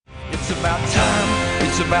It's about time,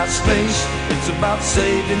 it's about space, it's about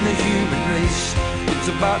saving the human race. It's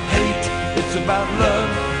about hate, it's about love,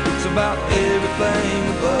 it's about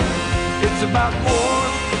everything above. It's about war,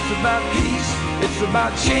 it's about peace, it's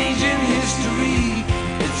about changing history.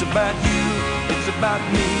 It's about you, it's about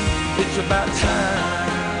me, it's about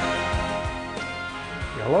time.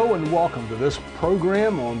 Hello and welcome to this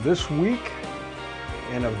program on this week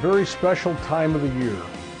in a very special time of the year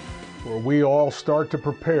where we all start to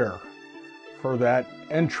prepare for that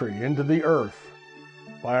entry into the earth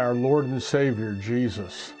by our Lord and Savior,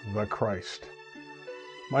 Jesus the Christ.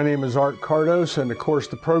 My name is Art Cardos, and of course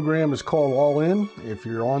the program is called All In. If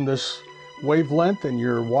you're on this wavelength and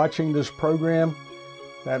you're watching this program,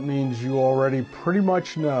 that means you already pretty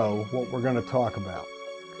much know what we're going to talk about.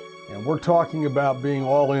 And we're talking about being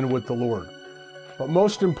all in with the Lord. But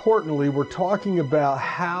most importantly, we're talking about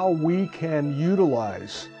how we can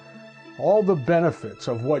utilize all the benefits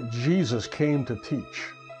of what Jesus came to teach.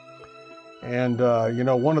 And,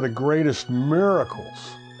 one of the greatest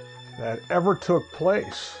miracles that ever took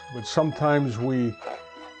place, but sometimes we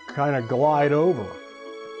kind of glide over,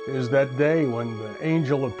 is that day when the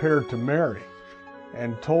angel appeared to Mary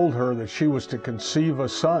and told her that she was to conceive a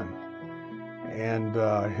son, and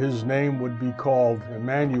his name would be called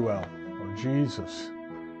Emmanuel, or Jesus.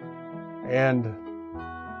 And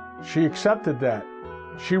she accepted that.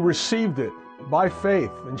 She received it by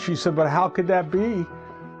faith. And she said, but how could that be?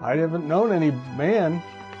 I haven't known any man.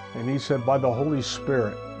 And he said, by the Holy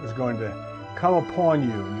Spirit is going to come upon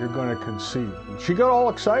you and you're going to conceive. And she got all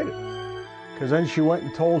excited because then she went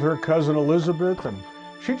and told her cousin Elizabeth, and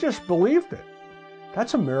she just believed it.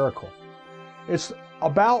 That's a miracle. It's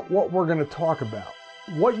about what we're going to talk about.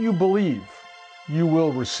 What you believe, you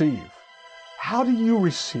will receive. How do you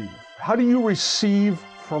receive? How do you receive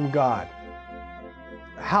from God?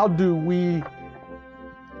 How do we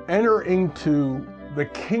enter into the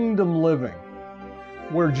kingdom living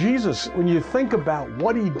where Jesus, when you think about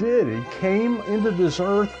what he did, he came into this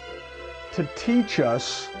earth to teach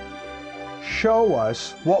us, show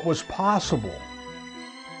us what was possible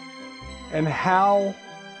and how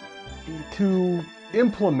to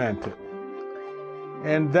implement it.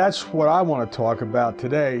 And that's what I want to talk about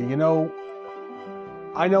today.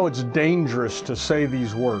 I know it's dangerous to say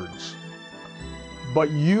these words, but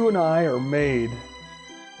you and I are made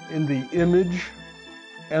in the image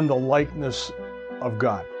and the likeness of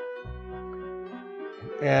God.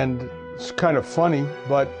 And it's kind of funny,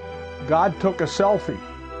 but God took a selfie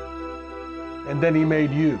and then he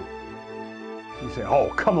made you. You say, oh,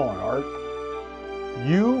 come on, Art.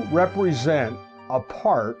 You represent a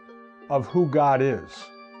part of who God is.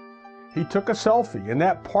 He took a selfie, and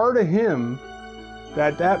that part of him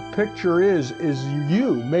that picture is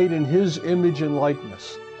you, made in his image and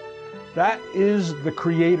likeness. That is the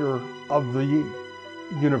creator of the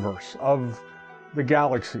universe, of the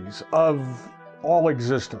galaxies, of all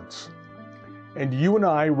existence. And you and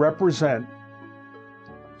I represent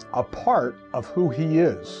a part of who he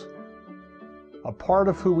is. A part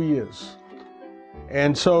of who he is.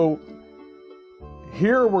 And so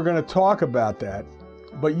here we're going to talk about that,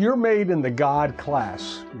 but you're made in the God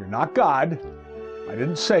class. You're not God. I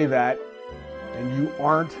didn't say that. And you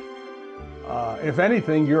aren't, if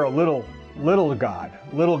anything, you're a little God,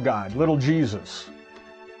 little Jesus.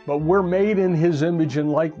 But we're made in his image and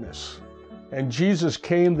likeness. And Jesus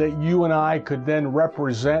came that you and I could then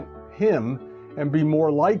represent him and be more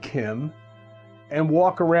like him and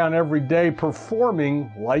walk around every day performing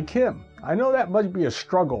like him. I know that might be a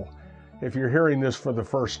struggle if you're hearing this for the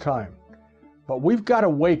first time, but we've got to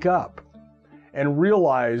wake up and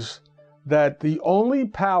realize that the only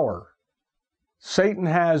power Satan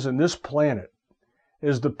has in this planet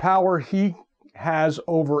is the power he has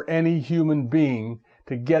over any human being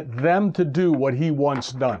to get them to do what he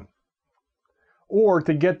wants done, or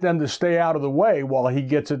to get them to stay out of the way while he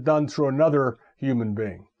gets it done through another human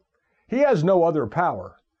being. He has no other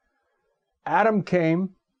power. Adam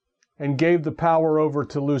came and gave the power over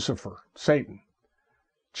to Lucifer, Satan.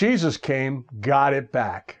 Jesus came, got it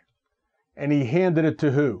back, and he handed it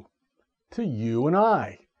to who? To you and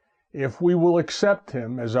I, if we will accept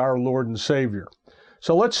him as our Lord and Savior.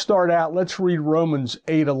 So let's start out. Let's read Romans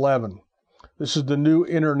 8:11. This is the New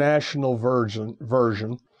International Version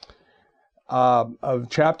of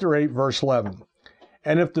chapter 8, verse 11.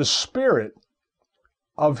 And if the Spirit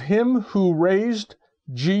of him who raised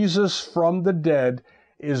Jesus from the dead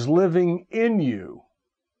is living in you,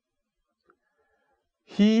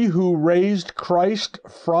 he who raised Christ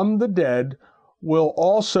from the dead will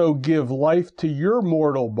also give life to your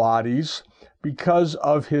mortal bodies because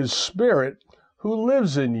of his Spirit who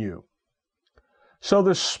lives in you. So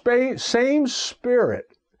the same Spirit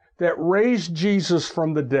that raised Jesus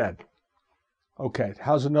from the dead. Okay,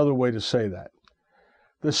 how's another way to say that?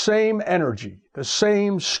 The same energy, the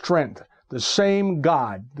same strength, the same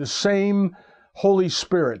God, the same Holy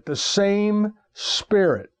Spirit, the same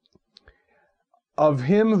Spirit of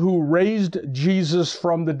Him who raised Jesus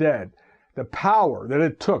from the dead, the power that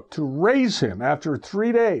it took to raise Him after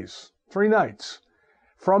 3 days, 3 nights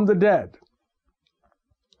from the dead,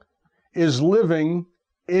 is living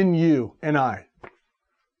in you and I.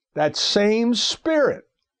 That same Spirit.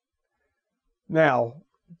 Now,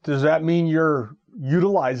 does that mean you're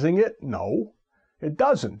utilizing it? No, it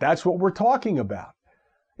doesn't. That's what we're talking about.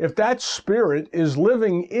 If that Spirit is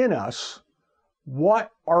living in us,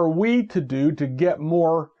 what are we to do to get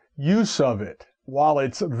more use of it while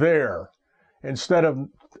it's there, instead of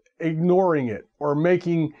ignoring it or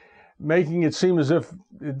making it seem as if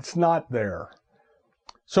it's not there?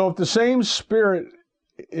 So if the same Spirit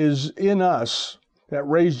is in us that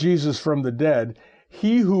raised Jesus from the dead,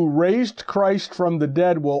 He who raised Christ from the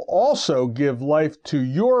dead will also give life to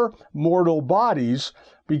your mortal bodies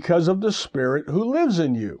because of the Spirit who lives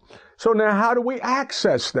in you. So now how do we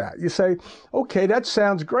access that? You say, okay, that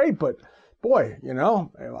sounds great, but boy,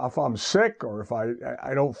 if I'm sick, or if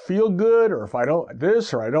I don't feel good, or if I don't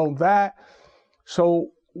this or I don't that.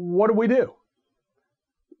 So what do?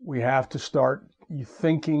 We have to start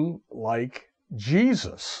thinking like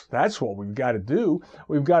Jesus. That's what we've got to do.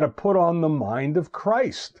 We've got to put on the mind of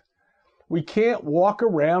Christ. We can't walk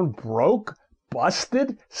around broke,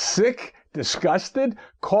 busted, sick, disgusted,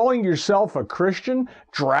 calling yourself a Christian,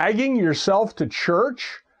 dragging yourself to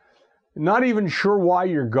church, not even sure why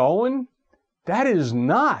you're going. That is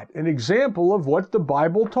not an example of what the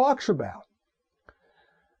Bible talks about.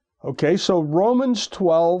 Okay, so Romans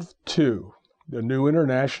 12:2, the New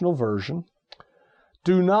International Version.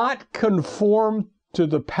 Do not conform to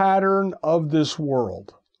the pattern of this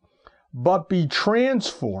world, but be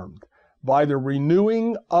transformed by the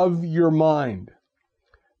renewing of your mind.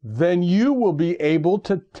 Then you will be able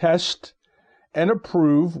to test and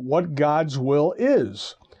approve what God's will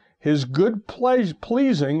is, His good,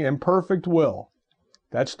 pleasing, and perfect will.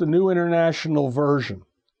 That's the New International Version.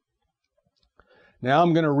 Now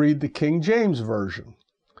I'm going to read the King James Version.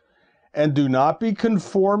 And do not be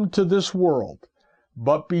conformed to this world,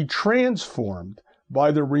 but be transformed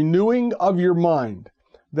by the renewing of your mind,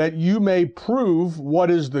 that you may prove what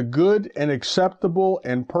is the good and acceptable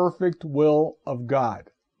and perfect will of God.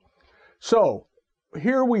 So,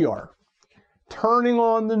 here we are, turning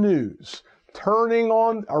on the news,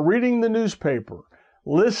 reading the newspaper,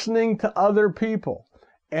 listening to other people,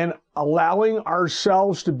 and allowing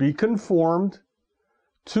ourselves to be conformed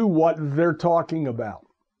to what they're talking about.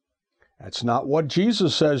 That's not what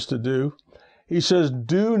Jesus says to do. He says,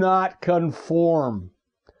 do not conform.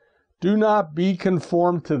 Do not be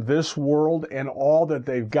conformed to this world and all that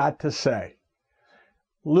they've got to say.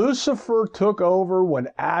 Lucifer took over when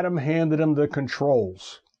Adam handed him the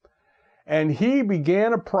controls. And he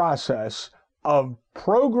began a process of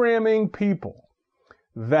programming people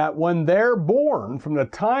that when they're born, from the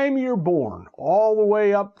time you're born all the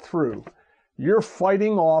way up through, you're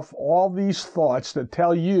fighting off all these thoughts that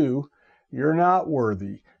tell you you're not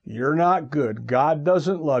worthy, you're not good, God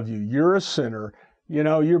doesn't love you, you're a sinner,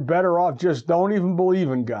 you're better off, just don't even believe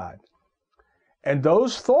in God. And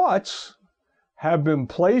those thoughts have been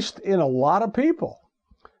placed in a lot of people.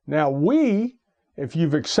 Now we, if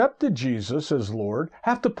you've accepted Jesus as Lord,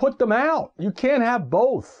 have to put them out. You can't have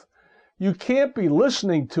both. You can't be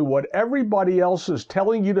listening to what everybody else is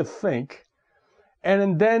telling you to think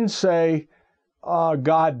and then say,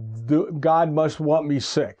 God must want me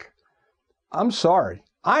sick. I'm sorry.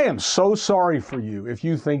 I am so sorry for you if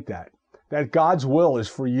you think that God's will is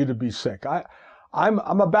for you to be sick. I'm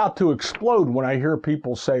about to explode when I hear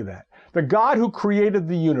people say that. The God who created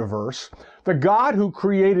the universe, the God who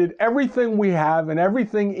created everything we have and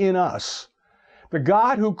everything in us, the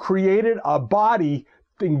God who created a body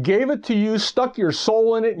and gave it to you, stuck your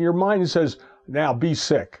soul in it and your mind and says, now be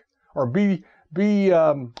sick, or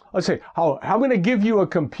let's say, I'm going to give you a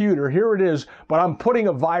computer, here it is, but I'm putting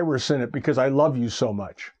a virus in it because I love you so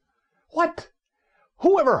much. What?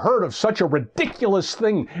 Who ever heard of such a ridiculous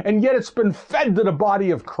thing? And yet it's been fed to the body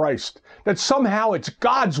of Christ, that somehow it's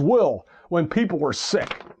God's will when people are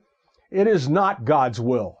sick. It is not God's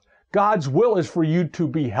will. God's will is for you to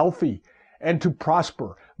be healthy and to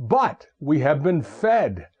prosper. But we have been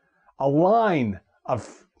fed a line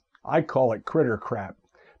of, I call it critter crap,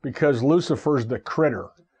 because Lucifer's the critter.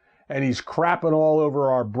 And he's crapping all over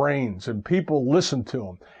our brains, and people listen to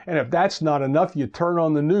him. And if that's not enough, you turn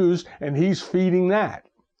on the news, and he's feeding that.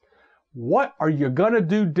 What are you going to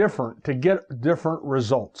do different to get different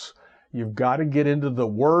results? You've got to get into the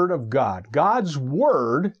Word of God. God's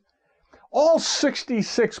Word, all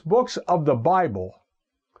 66 books of the Bible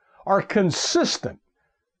are consistently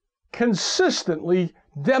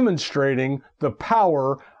demonstrating the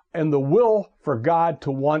power and the will for God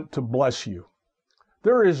to want to bless you.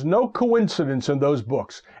 There is no coincidence in those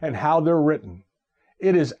books and how they're written.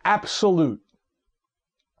 It is absolute.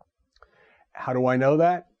 How do I know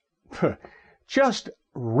that? Just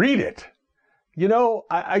read it. You know,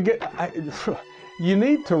 you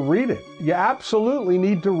need to read it. You absolutely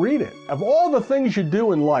need to read it. Of all the things you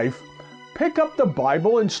do in life, pick up the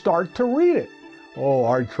Bible and start to read it. Oh,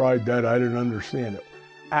 I tried that. I didn't understand it.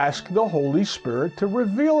 Ask the Holy Spirit to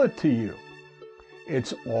reveal it to you.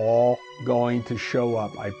 It's all going to show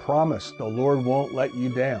up. I promise. The Lord won't let you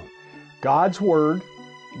down. God's Word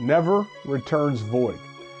never returns void.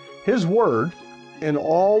 His Word in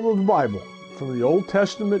all of the Bible, from the Old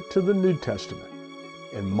Testament to the New Testament,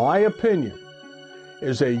 in my opinion,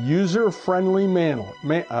 is a user-friendly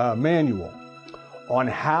manual on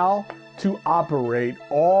how to operate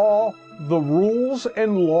all the rules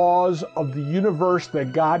and laws of the universe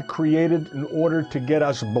that God created in order to get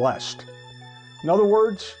us blessed. In other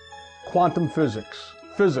words, quantum physics,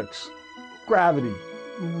 gravity,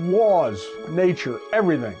 laws, nature,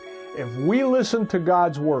 everything. If we listen to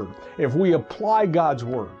God's Word, if we apply God's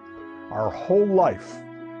Word, our whole life,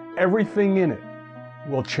 everything in it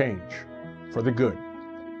will change for the good,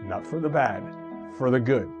 not for the bad, for the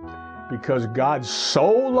good. Because God so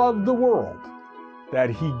loved the world that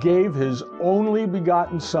He gave His only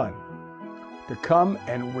begotten Son to come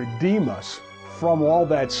and redeem us from all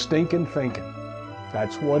that stinking thinking.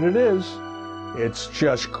 That's what it is. It's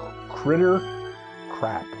just critter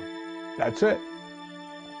crap. That's it.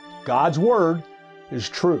 God's Word is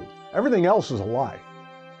true. Everything else is a lie.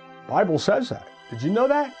 The Bible says that. Did you know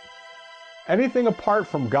that? Anything apart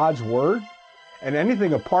from God's Word and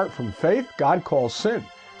anything apart from faith, God calls sin.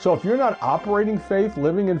 So if you're not operating faith,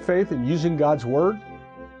 living in faith, and using God's Word,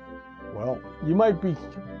 well, you might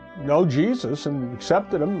know Jesus and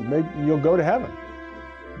accepted Him. Maybe you'll go to heaven.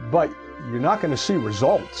 But you're not going to see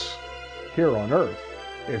results here on earth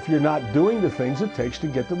if you're not doing the things it takes to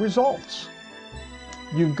get the results.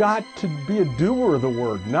 You've got to be a doer of the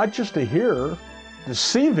Word, not just a hearer,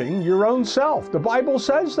 deceiving your own self. The Bible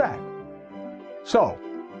says that. So,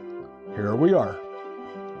 here we are.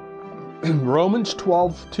 Romans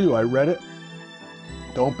 12:2, I read it.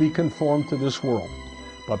 Don't be conformed to this world,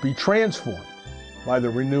 but be transformed by the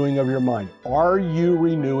renewing of your mind. Are you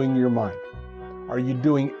renewing your mind? Are you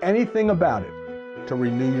doing anything about it to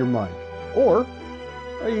renew your mind? Or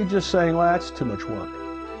are you just saying, well, that's too much work?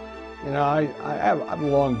 You know, I have a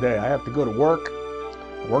long day. I have to go to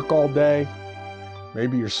work all day.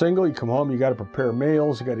 Maybe you're single, you come home, you got to prepare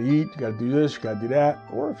meals, you got to eat, you got to do this, you got to do that.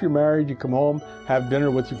 Or if you're married, you come home, have dinner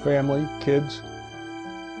with your family, kids,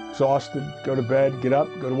 exhausted, go to bed, get up,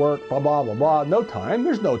 go to work, blah, blah, blah, blah. No time.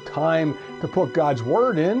 There's no time to put God's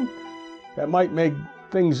Word in. That might make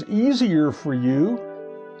things easier for you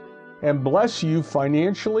and bless you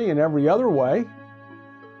financially and every other way.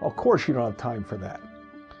 Of course, you don't have time for that.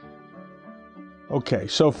 Okay,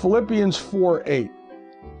 so Philippians 4:8.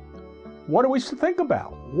 What are we to think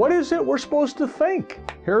about? What is it we're supposed to think?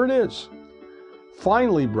 Here it is.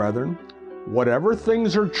 Finally, brethren, whatever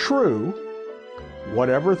things are true,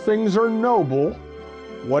 whatever things are noble,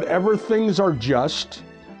 whatever things are just,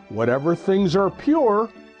 whatever things are pure,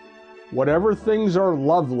 whatever things are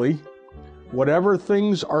lovely, whatever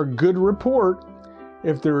things are good report,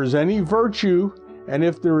 if there is any virtue, and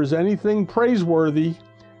if there is anything praiseworthy,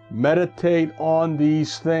 meditate on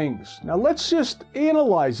these things. Now let's just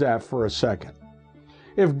analyze that for a second.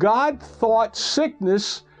 If God thought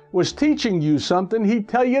sickness was teaching you something, He'd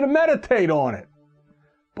tell you to meditate on it.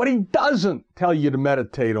 But He doesn't tell you to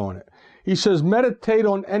meditate on it. He says meditate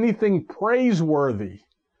on anything praiseworthy.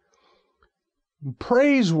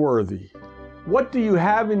 Praiseworthy. What do you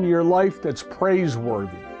have in your life that's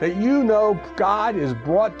praiseworthy? That you know God has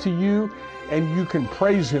brought to you and you can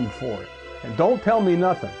praise Him for it. And don't tell me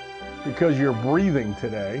nothing, because you're breathing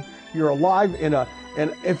today. You're alive and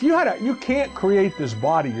if you can't create this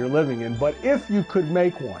body you're living in, but if you could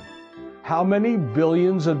make one, how many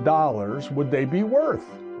billions of dollars would they be worth?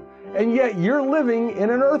 And yet you're living in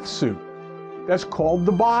an earth suit. That's called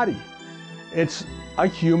the body. It's a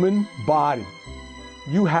human body.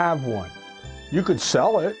 You have one. You could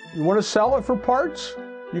sell it. You want to sell it for parts?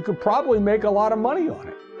 You could probably make a lot of money on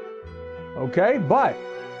it. Okay? But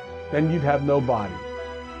then you'd have no body.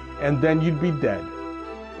 And then you'd be dead.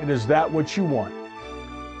 And is that what you want?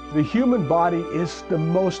 The human body is the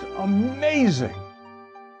most amazing,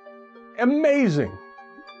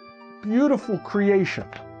 beautiful creation.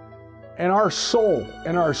 And our soul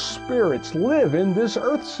and our spirits live in this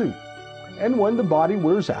earth suit. And when the body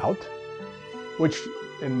wears out, which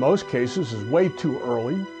in most cases is way too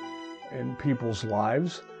early in people's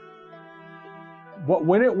lives, but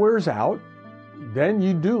when it wears out, then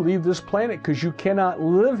you do leave this planet because you cannot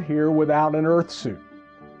live here without an earth suit.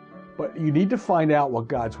 But you need to find out what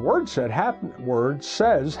God's word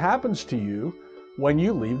says happens to you when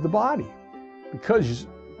you leave the body. Because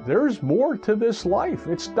there's more to this life.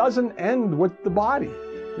 It doesn't end with the body.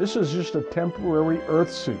 This is just a temporary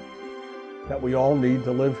earth suit that we all need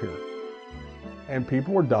to live here. And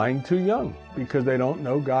people are dying too young because they don't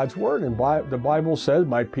know God's word. And the Bible says,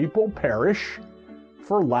 my people perish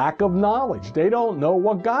for lack of knowledge. They don't know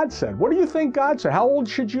what God said. What do you think God said? How old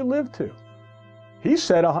should you live to? He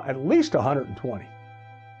said at least 120.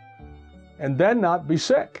 And then not be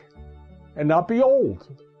sick and not be old.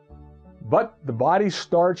 But the body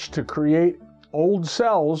starts to create old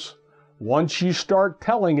cells. Once you start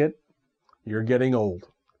telling it, you're getting old.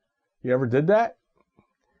 You ever did that?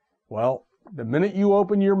 Well, the minute you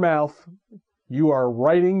open your mouth, you are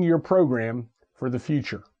writing your program for the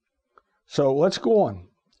future. So let's go on.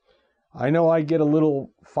 I know I get a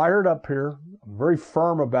little fired up here. I'm very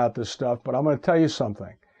firm about this stuff, but I'm going to tell you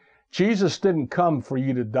something. Jesus didn't come for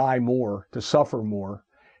you to die more, to suffer more.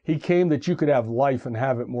 He came that you could have life and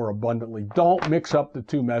have it more abundantly. Don't mix up the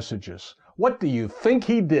two messages. What do you think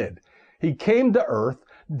he did? He came to earth,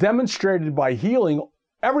 demonstrated by healing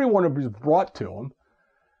everyone who was brought to him,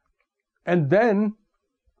 and then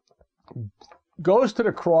goes to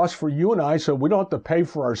the cross for you and I so we don't have to pay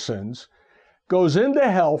for our sins, goes into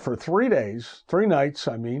hell for 3 nights,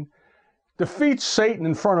 defeats Satan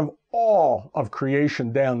in front of all of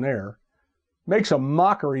creation down there, makes a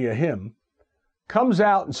mockery of him, comes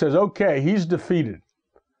out and says, okay, he's defeated.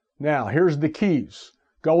 Now, here's the keys.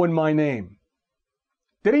 Go in my name.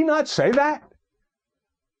 Did he not say that?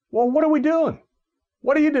 Well, what are we doing?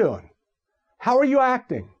 What are you doing? How are you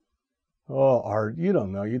acting? Oh, Art, you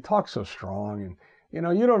don't know. You talk so strong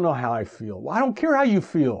and, you don't know how I feel. Well, I don't care how you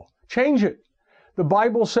feel. Change it. The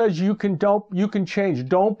Bible says you can change.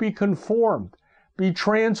 Don't be conformed. Be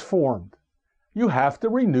transformed. You have to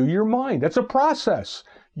renew your mind. That's a process.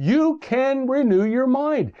 You can renew your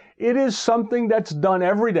mind. It is something that's done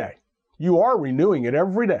every day. You are renewing it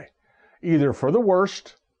every day, either for the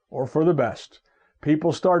worst or for the best.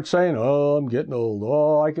 People start saying, oh, I'm getting old.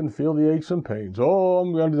 Oh, I can feel the aches and pains. Oh,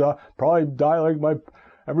 I'm going to probably die like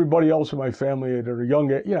everybody else in my family that are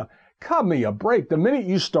young. Cut me a break. The minute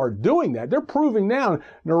you start doing that, they're proving now,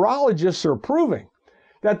 neurologists are proving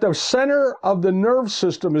that the center of the nerve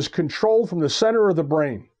system is controlled from the center of the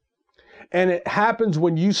brain. And it happens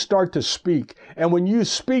when you start to speak. And when you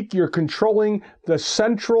speak, you're controlling the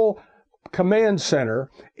central command center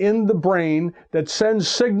in the brain that sends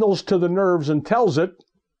signals to the nerves and tells it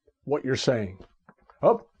what you're saying.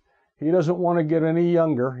 Oh, he doesn't want to get any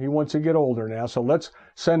younger. He wants to get older now. So let's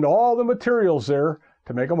send all the materials there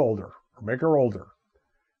to make him older or make her older.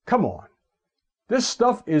 Come on. This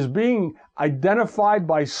stuff is being identified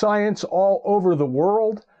by science all over the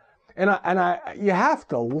world. And you have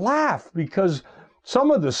to laugh because some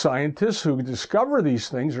of the scientists who discover these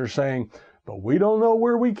things are saying, but we don't know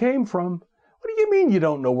where we came from. What do you mean you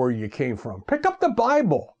don't know where you came from? Pick up the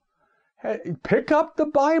Bible. Pick up the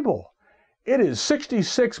Bible. It is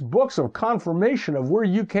 66 books of confirmation of where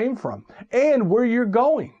you came from and where you're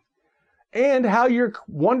going and how you're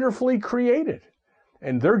wonderfully created.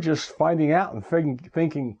 And they're just finding out and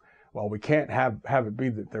thinking, well, we can't have it be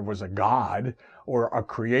that there was a God or a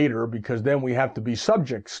creator because then we have to be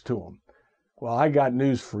subjects to him. Well, I got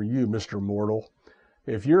news for you, Mr. Mortal.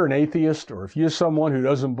 If you're an atheist or if you're someone who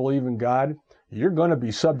doesn't believe in God, you're going to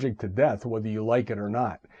be subject to death whether you like it or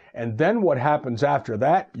not. And then what happens after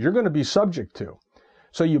that, you're going to be subject to.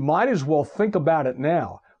 So you might as well think about it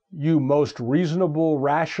now. You most reasonable,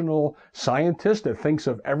 rational scientist that thinks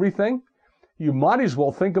of everything, you might as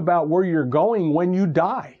well think about where you're going when you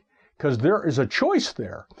die. Because there is a choice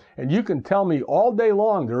there. And you can tell me all day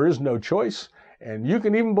long there is no choice. And you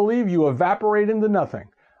can even believe you evaporate into nothing.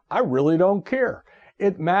 I really don't care.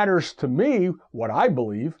 It matters to me what I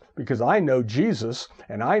believe because I know Jesus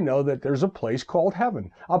and I know that there's a place called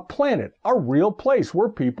heaven, a planet, a real place where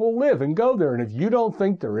people live and go there. And if you don't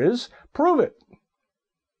think there is, prove it.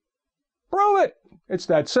 Prove it. It's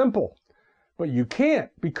that simple. But you can't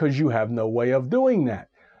because you have no way of doing that.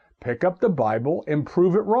 Pick up the Bible and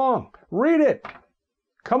prove it wrong. Read it.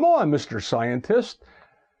 Come on, Mr. Scientist.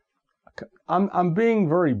 I'm being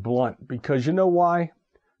very blunt because you know why?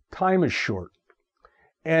 time is short.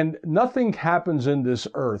 And nothing happens in this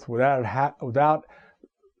earth without,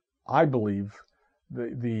 I believe,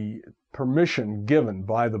 the permission given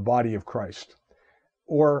by the body of Christ,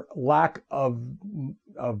 or lack of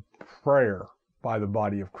prayer by the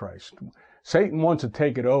body of Christ. Satan wants to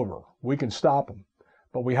take it over. We can stop him,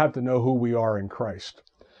 but we have to know who we are in Christ.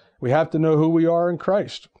 We have to know who we are in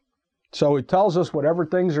Christ. So he tells us whatever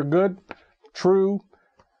things are good, true,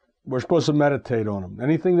 we're supposed to meditate on them.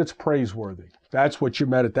 Anything that's praiseworthy, that's what you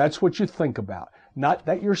meditate. That's what you think about. Not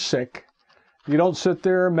that you're sick. You don't sit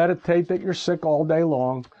there and meditate that you're sick all day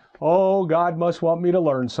long. Oh, God must want me to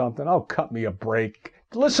learn something. Oh, cut me a break.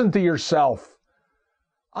 Listen to yourself.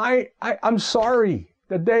 I'm sorry.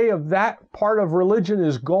 The day of that part of religion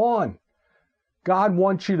is gone. God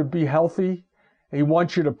wants you to be healthy. He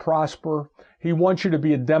wants you to prosper. He wants you to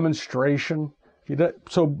be a demonstration.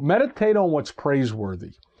 So meditate on what's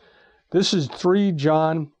praiseworthy. This is 3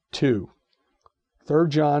 John 2. 3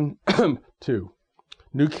 John 2.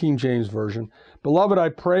 New King James Version. Beloved, I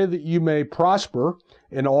pray that you may prosper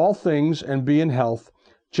in all things and be in health,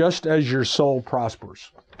 just as your soul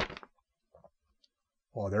prospers.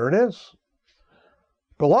 Well, there it is.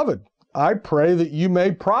 Beloved, I pray that you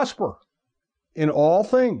may prosper in all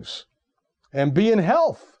things and be in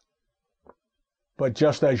health, but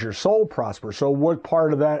just as your soul prospers. So what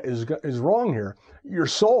part of that is wrong here? Your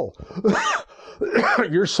soul.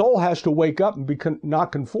 Your soul has to wake up and be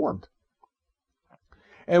not conformed.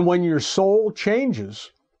 And when your soul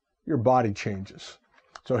changes, your body changes.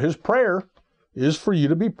 So his prayer is for you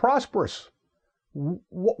to be prosperous.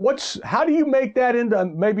 How do you make that into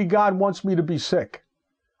maybe God wants me to be sick?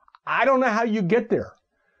 I don't know how you get there.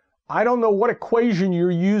 I don't know what equation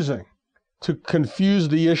you're using to confuse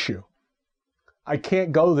the issue. I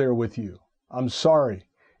can't go there with you. I'm sorry.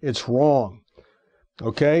 It's wrong.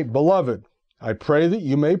 Okay, beloved, I pray that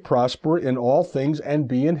you may prosper in all things and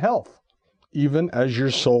be in health, even as your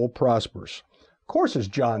soul prospers. Of course, it's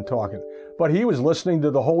John talking, but he was listening to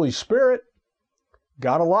the Holy Spirit,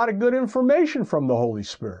 got a lot of good information from the Holy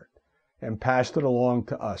Spirit, and passed it along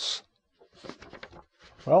to us.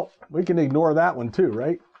 Well, we can ignore that one too,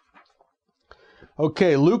 right?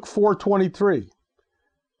 Okay, Luke 4:23.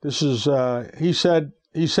 This is, he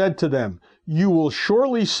said to them, you will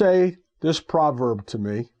surely say this proverb to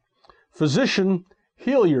me, physician,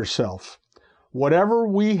 heal yourself. Whatever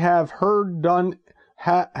we have heard done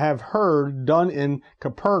in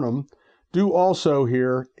Capernaum, do also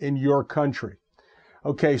here in your country.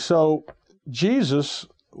 Okay, so Jesus,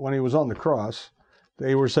 when he was on the cross,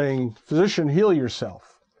 they were saying, physician, heal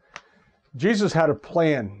yourself. Jesus had a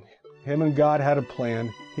plan. Him and God had a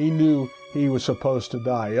plan. He knew he was supposed to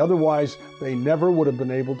die. Otherwise, they never would have been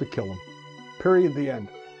able to kill him. Period, the end.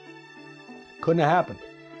 Couldn't have happened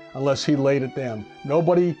unless he laid it down.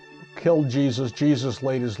 Nobody killed Jesus. Jesus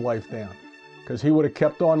laid his life down because he would have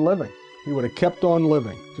kept on living. He would have kept on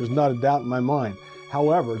living. There's not a doubt in my mind.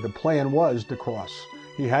 However, the plan was the cross.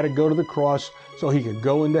 He had to go to the cross so he could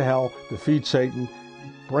go into hell, defeat Satan,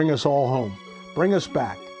 bring us all home, bring us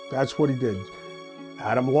back. That's what he did.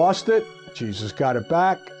 Adam lost it. Jesus got it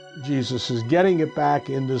back. Jesus is getting it back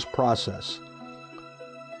in this process.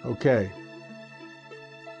 Okay.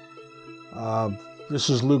 This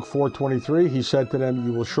is Luke 4:23. He said to them,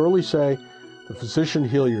 you will surely say, the physician,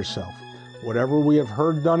 heal yourself. Whatever we have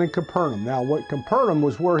heard done in Capernaum. Now, what Capernaum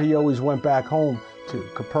was where he always went back home to,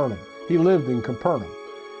 Capernaum. He lived in Capernaum.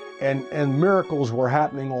 And miracles were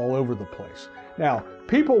happening all over the place. Now,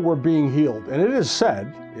 people were being healed. And it is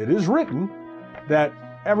said, it is written, that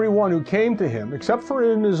everyone who came to him, except for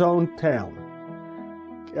in his own town,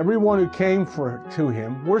 everyone who came to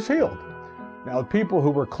him was healed. Now, the people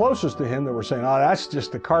who were closest to him that were saying, oh, that's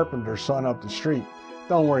just the carpenter's son up the street.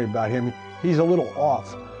 Don't worry about him. He's a little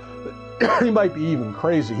off. He might be even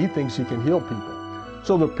crazy. He thinks he can heal people.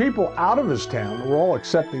 So the people out of his town were all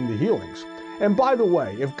accepting the healings. And by the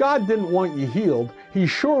way, if God didn't want you healed, he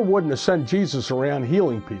sure wouldn't have sent Jesus around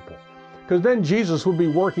healing people. Because then Jesus would be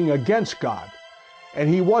working against God. And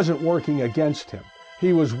he wasn't working against him.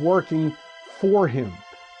 He was working for him,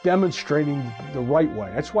 demonstrating the right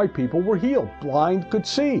way. That's why people were healed. Blind could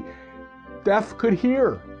see. Deaf could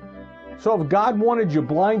hear. So if God wanted you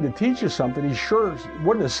blind to teach you something, he sure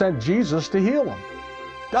wouldn't have sent Jesus to heal them.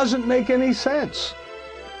 Doesn't make any sense.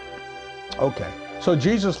 Okay, so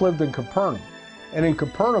Jesus lived in Capernaum. And in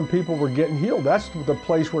Capernaum, people were getting healed. That's the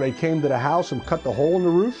place where they came to the house and cut the hole in the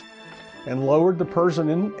roof and lowered the person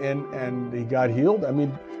in, and he got healed. I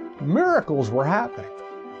mean, miracles were happening.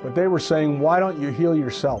 But they were saying, why don't you heal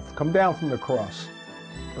yourself? Come down from the cross.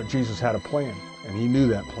 But Jesus had a plan, and he knew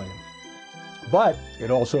that plan. But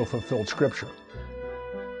it also fulfilled Scripture.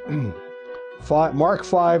 Mark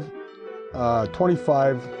 5,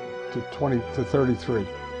 25 to 33.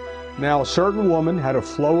 Now a certain woman had a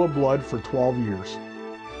flow of blood for 12 years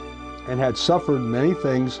and had suffered many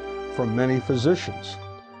things from many physicians.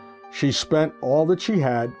 She spent all that she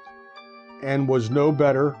had and was no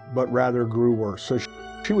better, but rather grew worse. So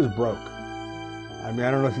she was broke. I mean,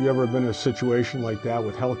 I don't know if you've ever been in a situation like that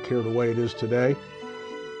with healthcare the way it is today.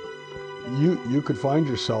 You could find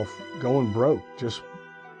yourself going broke just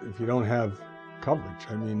if you don't have coverage.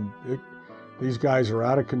 I mean, these guys are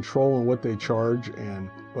out of control in what they charge,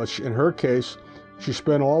 but in her case, she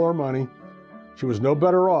spent all her money. She was no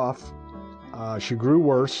better off. She grew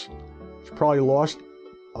worse. She probably lost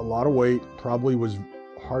a lot of weight, probably was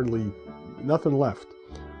hardly nothing left.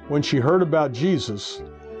 When she heard about Jesus,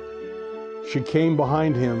 she came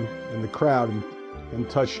behind him in the crowd and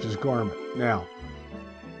touched his garment. Now,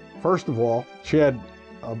 first of all, she had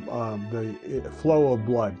the flow of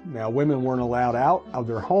blood. Now, women weren't allowed out of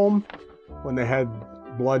their home when they had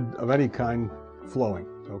blood of any kind flowing.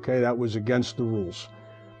 Okay, that was against the rules.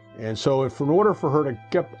 And so in order for her to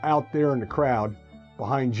get out there in the crowd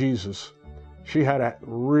behind Jesus, she had to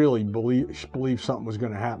really believe something was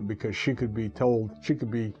going to happen, because she could be told, she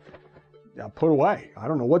could be put away. I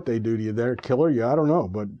don't know what they do to you there, kill her, I don't know,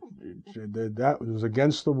 but that was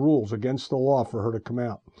against the rules, against the law for her to come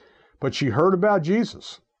out. But she heard about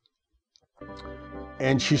Jesus,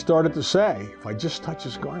 and she started to say, if I just touch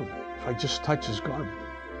his garment, if I just touch his garment,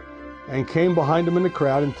 and came behind him in the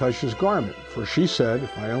crowd and touched his garment. For she said,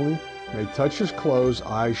 if I only may touch his clothes,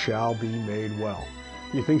 I shall be made well.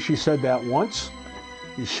 You think she said that once?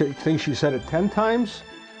 You think she said it 10 times?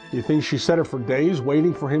 You think she said it for days,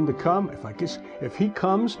 waiting for him to come? If he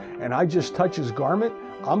comes and I just touch his garment,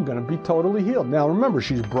 I'm going to be totally healed. Now remember,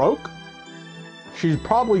 she's broke. She's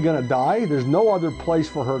probably going to die. There's no other place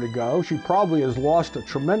for her to go. She probably has lost a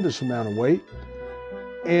tremendous amount of weight.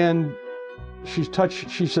 And she says,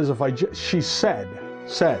 she said it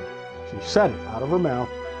out of her mouth,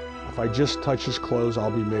 if I just touch his clothes,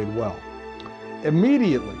 I'll be made well.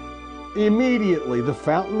 Immediately, the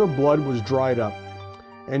fountain of blood was dried up,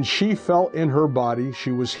 and she felt in her body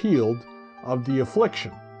she was healed of the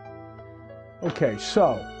affliction. Okay,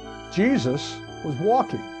 so Jesus was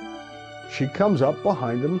walking. She comes up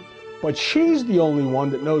behind him, but she's the only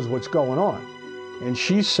one that knows what's going on. And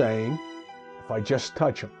she's saying, if I just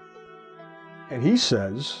touch him. And he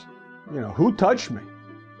says, who touched me?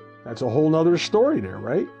 That's a whole nother story there,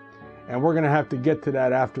 right? And we're going to have to get to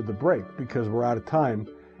that after the break, because we're out of time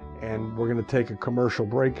and we're going to take a commercial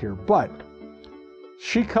break here. But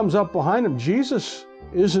she comes up behind him. Jesus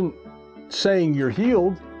isn't saying you're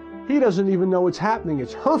healed. He doesn't even know it's happening.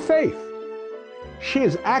 It's her faith. She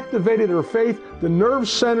has activated her faith. The nerve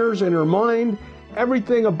centers in her mind,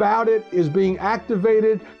 everything about it is being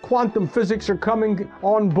activated. Quantum physics are coming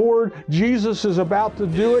on board. Jesus is about to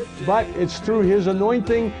do it, but it's through his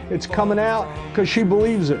anointing. It's coming out because she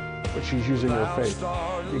believes it, but she's using her faith.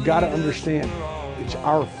 You got to understand, it's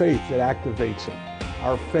our faith that activates it.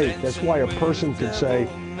 Our faith. That's why a person can say,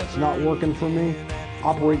 it's not working for me.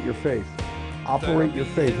 Operate your faith. Operate your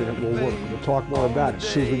faith and it will work. We'll talk more about it as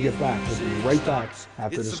soon as we get back. We'll be right back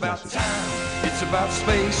after this message. It's about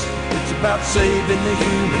space. It's about saving the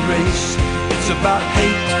human race. It's about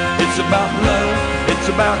hate. It's about love. It's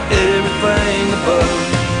about everything above.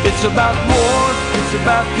 It's about war. It's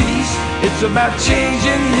about peace. It's about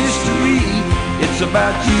changing history. It's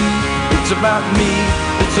about you. It's about me.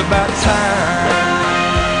 It's about time.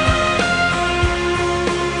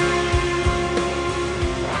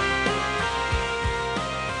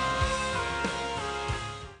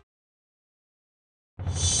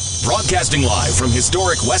 Broadcasting live from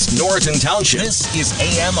historic West Norriton Township, this is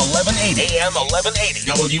AM 1180. AM 1180.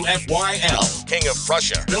 WFYL, King of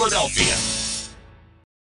Prussia, Philadelphia.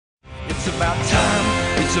 It's about time.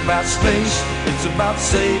 It's about space. It's about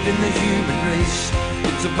saving the human race.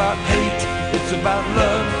 It's about hate. It's about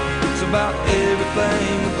love. It's about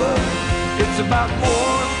everything above. It's about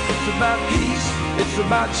war. It's about peace. It's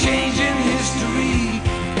about changing history.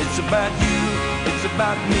 It's about you. It's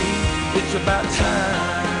about me. It's about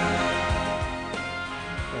time.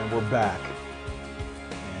 We're back,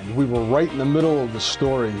 and we were right in the middle of the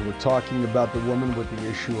story. We're talking about the woman with the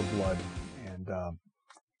issue of blood, and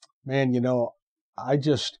man, I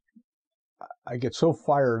get so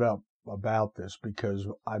fired up about this, because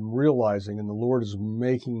I'm realizing, and the Lord is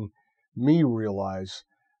making me realize,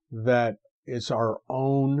 that it's our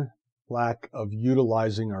own lack of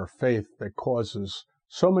utilizing our faith that causes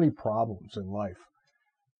so many problems in life.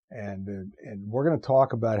 And we're going to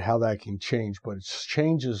talk about how that can change, but it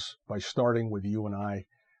changes by starting with you and I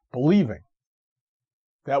believing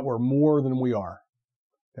that we're more than we are.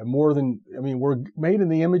 That we're made in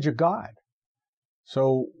the image of God.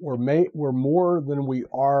 So we're more than we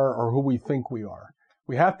are or who we think we are.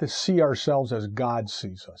 We have to see ourselves as God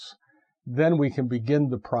sees us. Then we can begin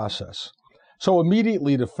the process. So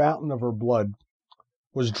immediately the fountain of her blood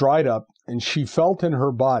was dried up, and she felt in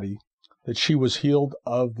her body that she was healed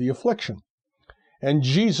of the affliction. And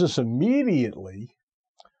Jesus immediately,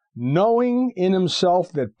 knowing in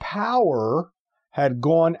himself that power had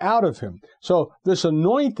gone out of him. So this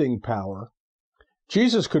anointing power,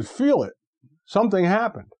 Jesus could feel it. Something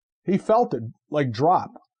happened. He felt it like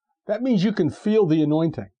drop. That means you can feel the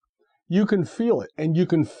anointing. You can feel it, and you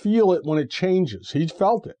can feel it when it changes. He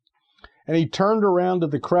felt it. And he turned around to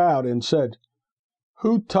the crowd and said,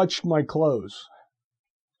 "Who touched my clothes?"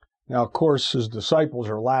 Now, of course, his disciples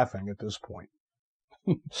are laughing at this point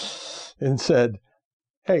and said,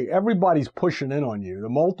 "Hey, everybody's pushing in on you. The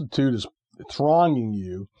multitude is thronging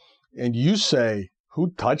you, and you say,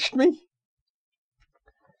 'Who touched me?'"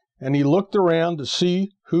 And he looked around to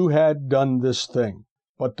see who had done this thing.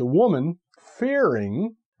 But the woman,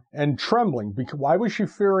 fearing and trembling, why was she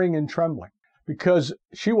fearing and trembling? Because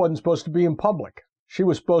she wasn't supposed to be in public. She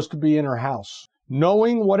was supposed to be in her house.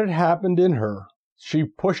 Knowing what had happened in her, she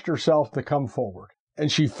pushed herself to come forward.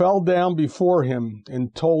 And she fell down before him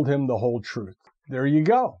and told him the whole truth. There you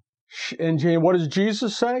go. And what does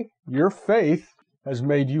Jesus say? Your faith has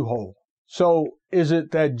made you whole. So is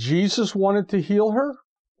it that Jesus wanted to heal her?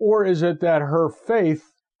 Or is it that her faith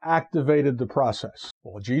activated the process?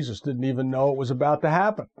 Well, Jesus didn't even know it was about to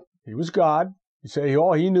happen. He was God. You say,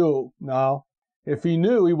 oh, he knew. No. If he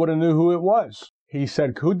knew, he would have knew who it was. He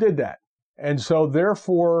said, who did that? And so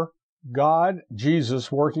therefore, God,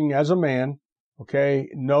 Jesus, working as a man,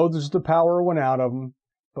 knows the power went out of him,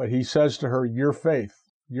 but he says to her, your faith,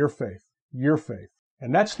 your faith, your faith.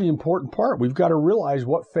 And that's the important part. We've got to realize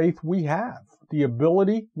what faith we have, the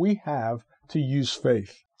ability we have to use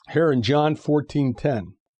faith. Here in John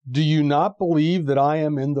 14:10, do you not believe that I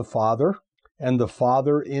am in the Father, and the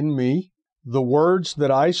Father in me? The words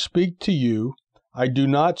that I speak to you, I do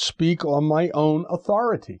not speak on my own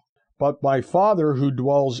authority, but my Father who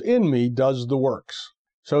dwells in me does the works.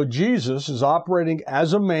 So Jesus is operating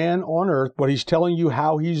as a man on earth, but he's telling you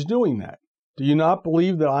how he's doing that. Do you not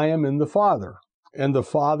believe that I am in the Father, and the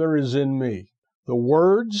Father is in me? The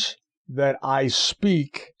words that I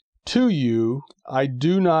speak to you, I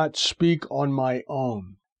do not speak on my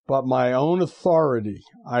own, but my own authority.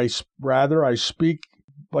 I speak,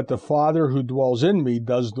 but the Father who dwells in me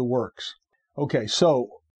does the works. Okay, so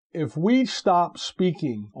if we stop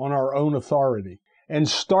speaking on our own authority and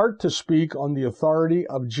start to speak on the authority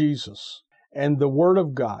of Jesus and the Word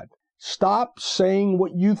of God, stop saying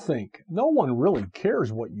what you think. No one really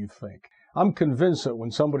cares what you think. I'm convinced that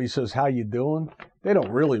when somebody says, how you doing? They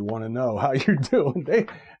don't really want to know how you're doing. They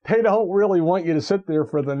don't really want you to sit there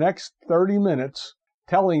for the next 30 minutes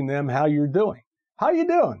telling them how you're doing. How you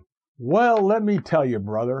doing? Well, let me tell you,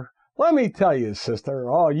 brother. Let me tell you, sister.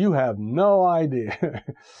 Oh, you have no idea.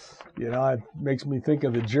 It makes me think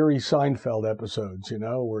of the Jerry Seinfeld episodes,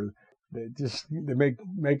 where they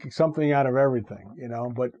make something out of everything,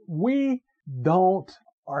 But we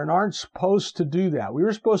aren't supposed to do that. We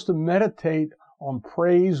were supposed to meditate on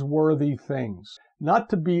praiseworthy things, not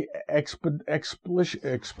to be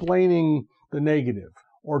explaining the negative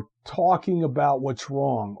or talking about what's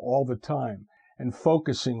wrong all the time and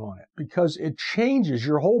focusing on it, because it changes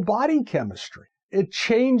your whole body chemistry. It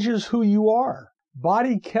changes who you are.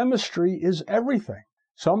 Body chemistry is everything.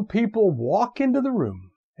 Some people walk into the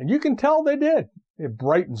room, and you can tell they did. It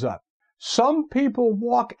brightens up. Some people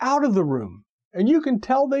walk out of the room, and you can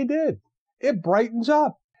tell they did. It brightens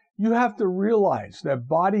up. You have to realize that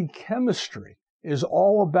body chemistry is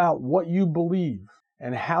all about what you believe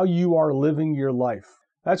and how you are living your life.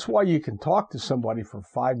 That's why you can talk to somebody for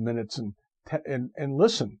 5 minutes and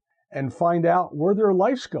listen and find out where their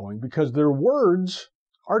life's going, because their words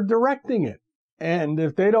are directing it. And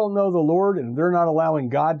if they don't know the Lord and they're not allowing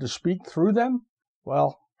God to speak through them,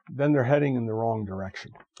 well, then they're heading in the wrong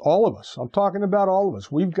direction. All of us. I'm talking about all of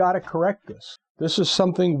us. We've got to correct this. This is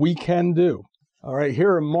something we can do. All right,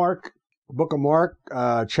 here in Mark, book of Mark,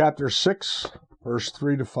 chapter 6, verse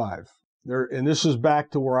 3 to 5. And this is back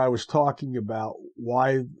to where I was talking about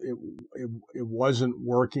why it wasn't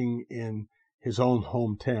working in his own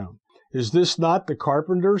hometown. Is this not the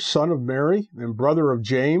carpenter, son of Mary, and brother of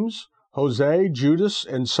James, Jose, Judas,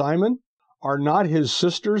 and Simon? Are not his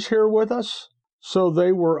sisters here with us? So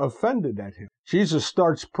they were offended at him. Jesus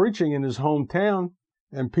starts preaching in his hometown,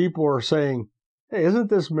 and people are saying, hey,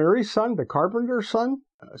 isn't this Mary's son, the carpenter's son,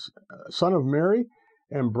 son of Mary?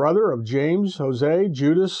 and brother of James, Jose,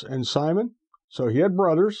 Judas, and Simon. So he had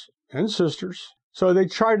brothers and sisters. So they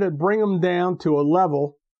tried to bring him down to a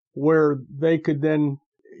level where they could then,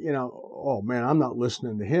 oh man, I'm not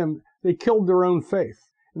listening to him. They killed their own faith.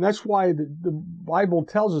 And that's why the Bible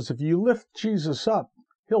tells us if you lift Jesus up,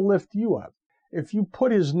 he'll lift you up. If you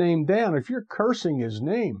put his name down, if you're cursing his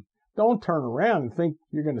name, don't turn around and think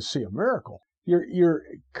you're going to see a miracle. You're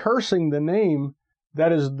cursing the name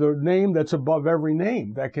that is the name that's above every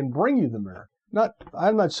name that can bring you the miracle.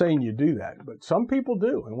 I'm not saying you do that, but some people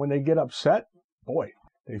do. And when they get upset, boy,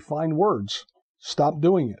 they find words. Stop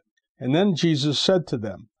doing it. And then Jesus said to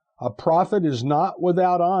them, a prophet is not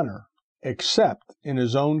without honor, except in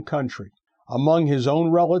his own country, among his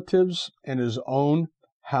own relatives and his own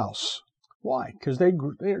house. Why? Because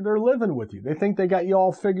they're living with you. They think they got you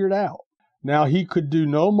all figured out. Now he could do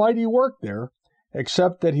no mighty work there,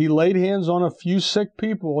 except that he laid hands on a few sick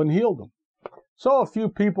people and healed them. So a few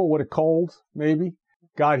people with a cold, maybe,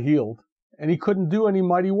 got healed. And he couldn't do any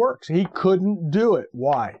mighty works. He couldn't do it.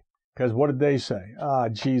 Why? Because what did they say?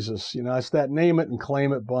 Jesus, it's that name it and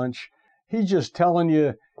claim it bunch. He's just telling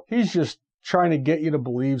you, he's just trying to get you to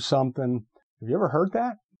believe something. Have you ever heard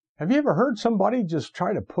that? Have you ever heard somebody just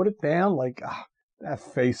try to put it down like, that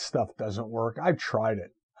faith stuff doesn't work? I've tried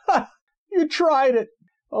it. You tried it.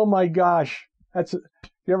 Oh my gosh.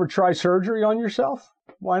 You ever try surgery on yourself?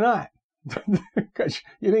 Why not? Because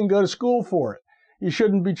you didn't go to school for it. You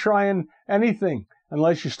shouldn't be trying anything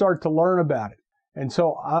unless you start to learn about it. And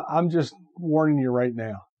so I'm just warning you right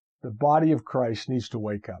now. The body of Christ needs to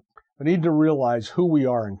wake up. We need to realize who we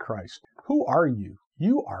are in Christ. Who are you?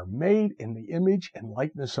 You are made in the image and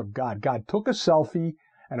likeness of God. God took a selfie,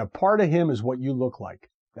 and a part of him is what you look like.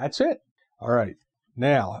 That's it. All right.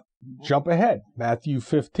 Now, jump ahead. Matthew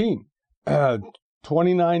 15,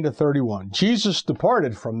 29 to 31. Jesus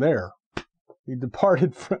departed from there. He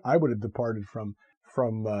departed I would have departed from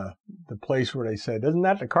the place where they said, isn't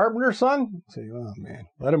that the carpenter's son? Say, oh man,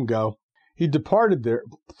 let him go. He departed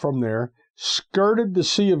from there, skirted the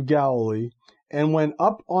Sea of Galilee, and went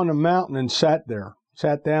up on a mountain and sat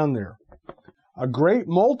down there. A great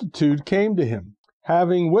multitude came to him,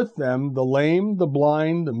 having with them the lame, the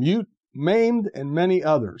blind, the mute, maimed, and many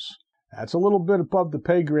others. That's a little bit above the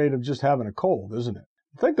pay grade of just having a cold, isn't it?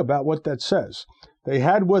 Think about what that says. They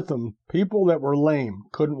had with them people that were lame,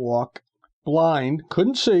 couldn't walk, blind,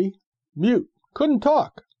 couldn't see, mute, couldn't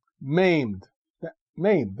talk, maimed. That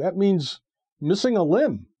means missing a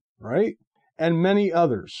limb, right? And many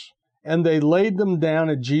others. And they laid them down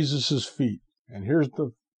at Jesus' feet. And here's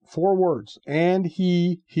the 4 words. And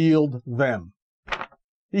he healed them.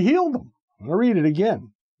 He healed them. I'm going to read it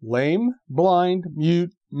again. Lame, blind,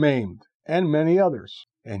 mute, maimed, and many others.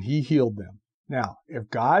 And he healed them. Now, if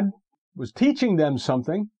God was teaching them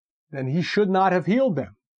something, then he should not have healed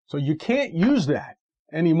them. So you can't use that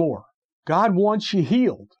anymore. God wants you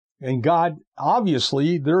healed. And God,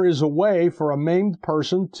 obviously, there is a way for a maimed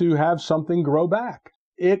person to have something grow back.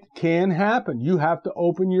 It can happen. You have to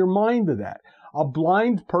open your mind to that. A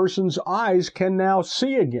blind person's eyes can now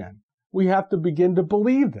see again. We have to begin to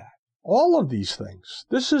believe that. All of these things.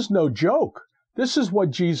 This is no joke. This is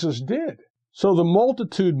what Jesus did. So the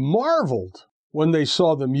multitude marveled when they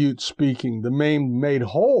saw the mute speaking, the maimed made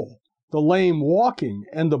whole, the lame walking,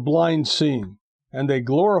 and the blind seeing. And they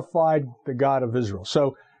glorified the God of Israel.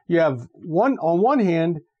 So you have on one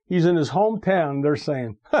hand, he's in his hometown. They're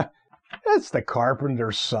saying, that's the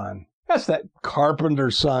carpenter's son. That's that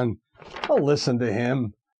carpenter's son. I'll listen to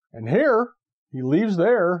him. And here, he leaves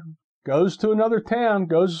there, goes to another town,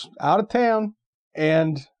 goes out of town,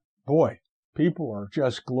 and boy, people are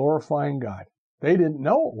just glorifying God. They didn't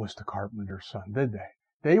know it was the carpenter's son, did they?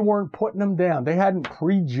 They weren't putting him down. They hadn't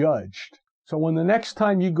prejudged. So when the next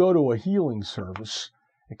time you go to a healing service,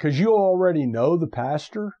 because you already know the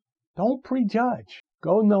pastor, don't prejudge.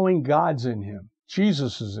 Go knowing God's in him.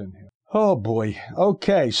 Jesus is in him. Oh boy.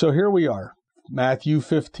 Okay, so here we are. Matthew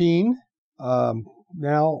 15. This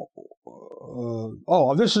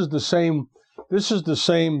is the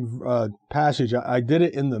same passage. I did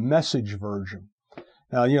it in the Message version.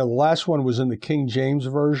 Now, the last one was in the King James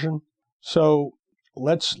version. So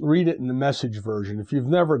let's read it in the Message version. If you've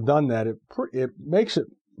never done that, it makes it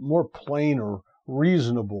more plain or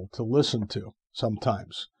reasonable to listen to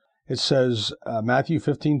sometimes. It says, Matthew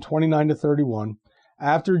 15, 29 to 31,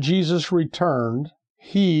 after Jesus returned,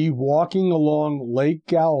 he, walking along Lake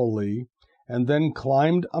Galilee, and then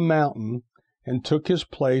climbed a mountain and took his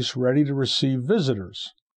place ready to receive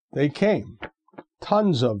visitors. They came,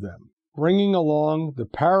 tons of them, bringing along the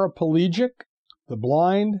paraplegic, the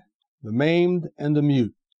blind, the maimed, and the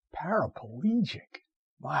mute. Paraplegic.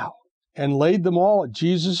 Wow. and laid them all at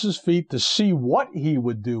Jesus' feet to see what he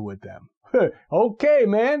would do with them. Okay,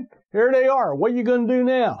 man, here they are. What are you going to do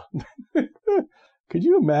now? Could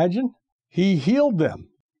you imagine? He healed them.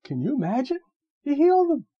 Can you imagine? He healed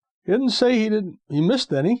them. He didn't say he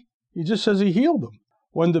missed any. He just says he healed them.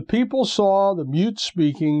 When the people saw the mute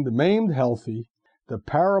speaking, the maimed healthy, the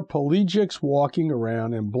paraplegics walking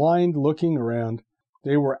around, and blind looking around,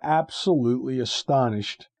 they were absolutely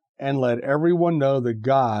astonished and let everyone know that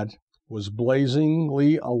God was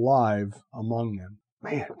blazingly alive among them.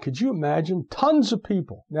 Man, could you imagine? Tons of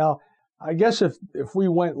people. Now, I guess if we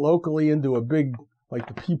went locally into a big, like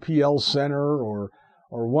the PPL Center or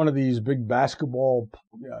one of these big basketball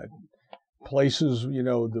places,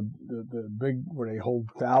 the big where they hold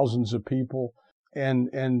thousands of people, and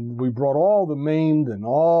we brought all the maimed and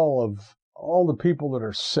all the people that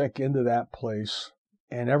are sick into that place,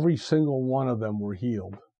 and every single one of them were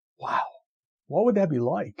healed. Wow. What would that be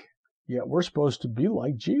like? Yet we're supposed to be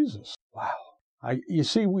like Jesus. Wow. You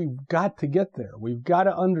see, we've got to get there. We've got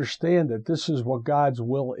to understand that this is what God's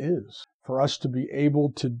will is, for us to be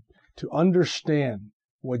able to understand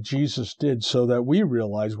what Jesus did so that we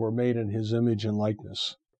realize we're made in his image and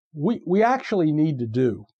likeness. We actually need to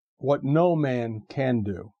do what no man can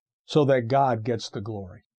do so that God gets the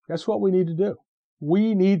glory. That's what we need to do.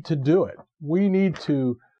 We need to do it. We need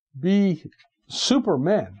to be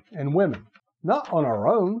supermen and women, not on our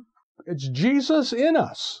own. It's Jesus in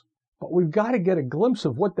us. But we've got to get a glimpse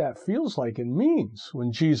of what that feels like and means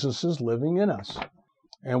when Jesus is living in us.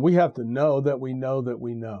 And we have to know that we know that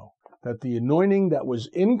we know that the anointing that was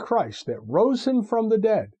in Christ that rose him from the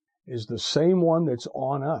dead is the same one that's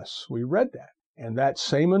on us. We read that. And that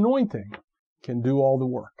same anointing can do all the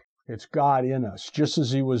work. It's God in us, just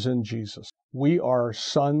as he was in Jesus. We are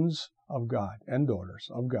sons of God and daughters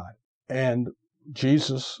of God. And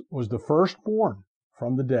Jesus was the firstborn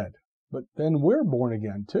from the dead. But then we're born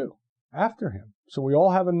again too, after him. So we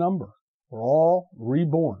all have a number. We're all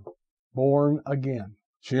reborn, born again.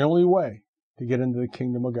 It's the only way to get into the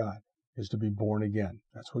kingdom of God is to be born again.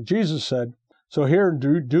 That's what Jesus said. So here in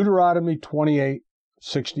Deuteronomy 28:61.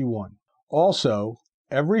 Also,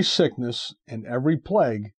 every sickness and every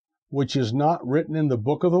plague which is not written in the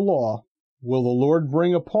book of the law will the Lord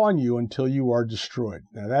bring upon you until you are destroyed.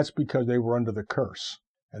 Now that's because they were under the curse.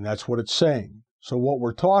 And that's what it's saying. So what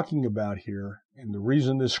we're talking about here, and the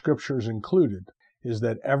reason this scripture is included, is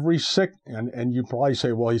that every sick, and you probably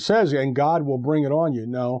say, well, he says, and God will bring it on you.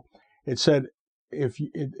 No, it said, if you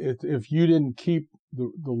didn't keep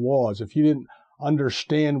the laws, if you didn't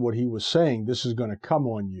understand what he was saying, this is going to come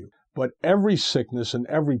on you. But every sickness and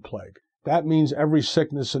every plague, that means every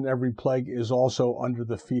sickness and every plague is also under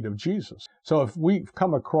the feet of Jesus. So if we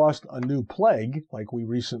come across a new plague, like we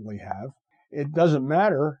recently have, it doesn't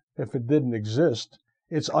matter if it didn't exist.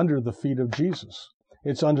 It's under the feet of Jesus.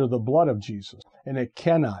 It's under the blood of Jesus. And it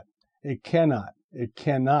cannot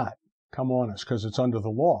come on us because it's under the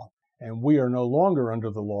law. And we are no longer under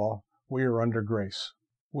the law. We are under grace.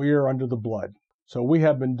 We are under the blood. So we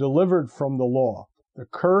have been delivered from the law. The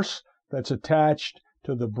curse that's attached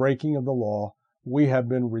to the breaking of the law, we have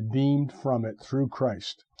been redeemed from it through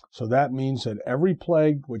Christ. So that means that every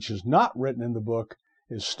plague which is not written in the book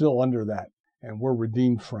is still under that, and we're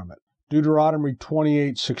redeemed from it. Deuteronomy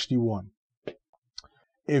 28:61.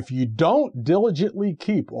 If you don't diligently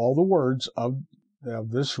keep all the words of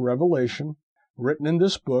this revelation written in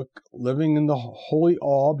this book, living in the holy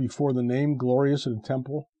awe before the name glorious in the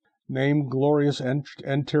temple, name glorious and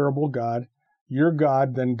terrible God, your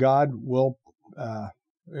God, then God will,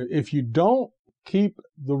 if you don't keep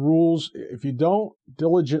the rules, if you don't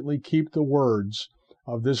diligently keep the words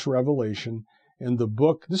of this revelation in the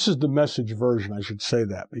book, this is the Message version, I should say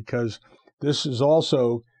that, because this is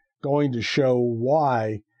also going to show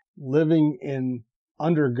why living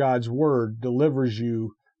under God's word delivers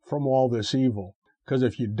you from all this evil. Because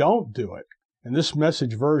if you don't do it, and this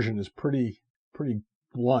Message version is pretty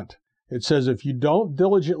blunt, it says, if you don't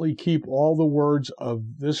diligently keep all the words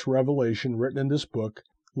of this revelation written in this book,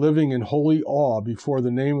 living in holy awe before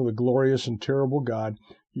the name of the glorious and terrible God,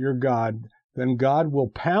 your God, then God will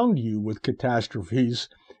pound you with catastrophes,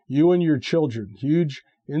 you and your children, huge,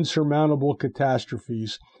 insurmountable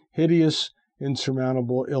catastrophes, hideous,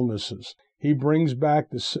 insurmountable illnesses. He'll bring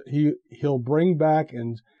back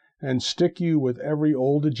and stick you with every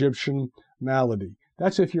old Egyptian malady.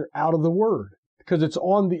 That's if you're out of the word, because it's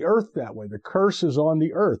on the earth that way. The curse is on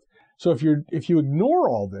the earth. So if you ignore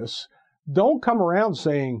all this, don't come around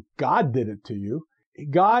saying God did it to you.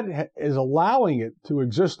 God is allowing it to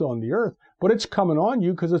exist on the earth, but it's coming on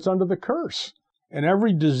you because it's under the curse. And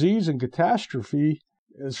every disease and catastrophe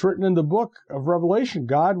It's written in the book of Revelation,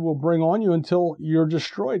 God will bring on you until you're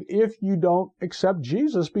destroyed if you don't accept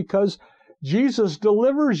Jesus, because Jesus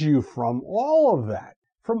delivers you from all of that.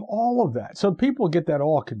 From all of that. So people get that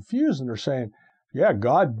all confused and they're saying, yeah,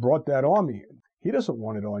 God brought that on me. He doesn't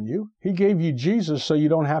want it on you. He gave you Jesus so you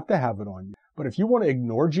don't have to have it on you. But if you want to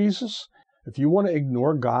ignore Jesus, if you want to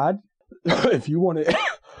ignore God, if you want to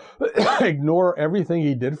ignore everything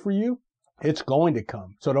He did for you, it's going to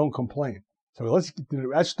come. So don't complain. So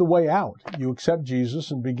that's the way out. You accept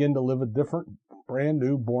Jesus and begin to live a different, brand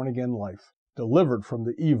new, born-again life, delivered from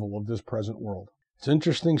the evil of this present world. It's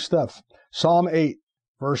interesting stuff. Psalm 8,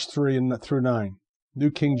 verse 3 through 9,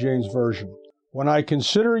 New King James Version. When I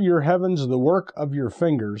consider your heavens, the work of your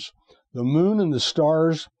fingers, the moon and the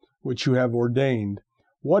stars which you have ordained,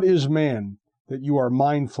 what is man that you are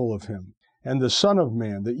mindful of him, and the Son of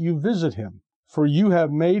Man that you visit him? For you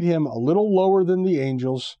have made him a little lower than the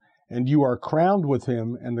angels, and you are crowned with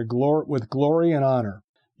him and with glory and honor.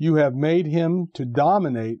 You have made him to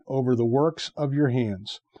dominate over the works of your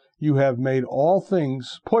hands. You have made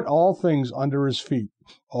put all things under his feet,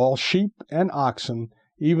 all sheep and oxen,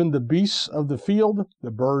 even the beasts of the field,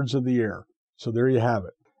 the birds of the air. So there you have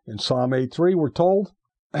it. In Psalm 8:3, we're told,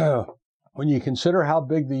 when you consider how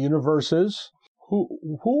big the universe is,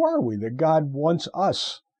 who are we that God wants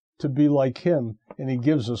us to be like him, and he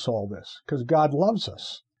gives us all this? Because God loves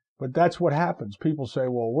us. But that's what happens. People say,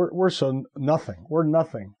 well, we're so nothing. We're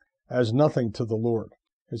nothing, as nothing to the Lord.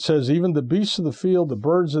 It says, even the beasts of the field, the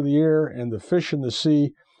birds of the air, and the fish in the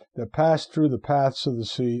sea that pass through the paths of the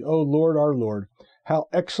sea. O Lord, our Lord, how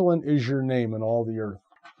excellent is your name in all the earth.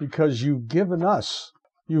 Because you've given us,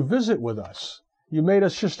 you visit with us. You made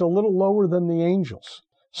us just a little lower than the angels.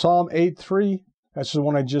 Psalm 8:3, that's the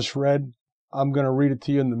one I just read. I'm going to read it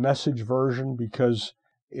to you in the Message version because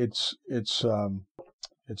it's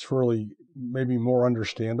really maybe more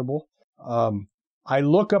understandable. I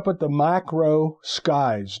look up at the macro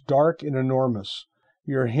skies, dark and enormous,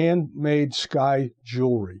 your handmade sky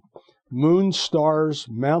jewelry, moon stars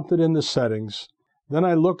mounted in the settings. Then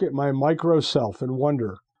I look at my micro self and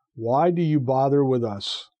wonder, why do you bother with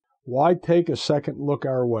us? Why take a second look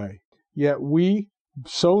our way? Yet we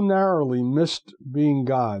so narrowly missed being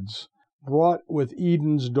gods, brought with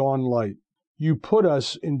Eden's dawn light. You put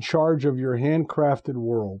us in charge of your handcrafted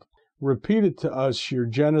world, repeated to us your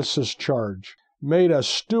Genesis charge, made us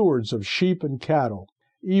stewards of sheep and cattle,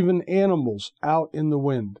 even animals out in the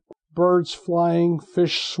wind, birds flying,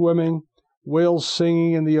 fish swimming, whales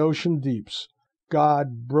singing in the ocean deeps.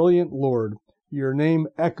 God, brilliant Lord, your name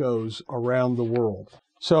echoes around the world.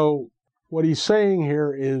 So what he's saying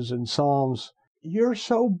here is in Psalms, you're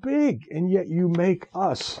so big, and yet you make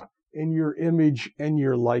us in your image and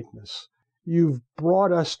your likeness. You've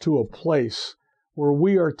brought us to a place where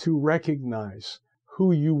we are to recognize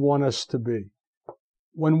who you want us to be.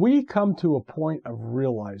 When we come to a point of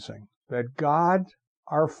realizing that God,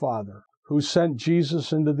 our Father, who sent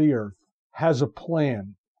Jesus into the earth, has a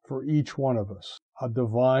plan for each one of us, a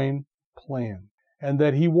divine plan, and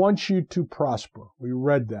that he wants you to prosper. We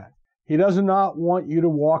read that. He does not want you to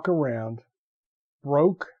walk around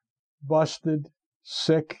broke, busted,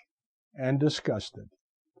 sick, and disgusted.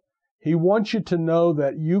 He wants you to know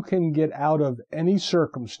that you can get out of any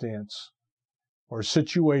circumstance or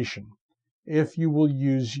situation if you will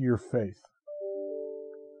use your faith.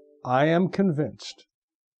 I am convinced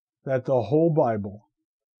that the whole Bible,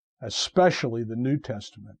 especially the New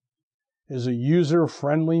Testament, is a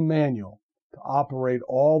user-friendly manual to operate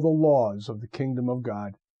all the laws of the kingdom of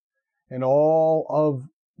God and all of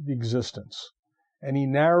the existence. And he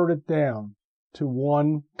narrowed it down to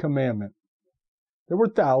one commandment. There were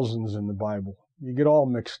thousands in the Bible. You get all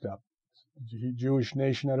mixed up. The Jewish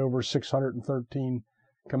nation had over 613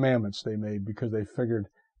 commandments they made because they figured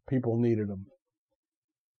people needed them.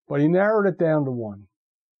 But he narrowed it down to one.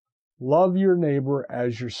 Love your neighbor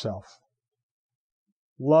as yourself.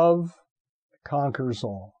 Love conquers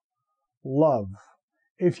all. Love.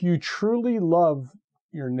 If you truly love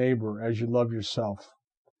your neighbor as you love yourself,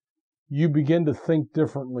 you begin to think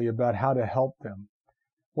differently about how to help them.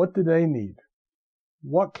 What do they need?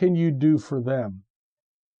 What can you do for them?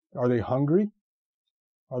 Are they hungry?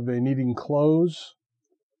 Are they needing clothes?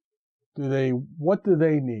 What do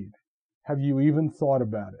they need? Have you even thought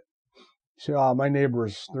about it? You say, my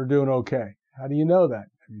neighbors, they're doing okay. How do you know that?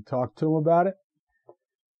 Have you talked to them about it?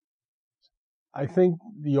 I think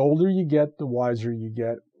the older you get, the wiser you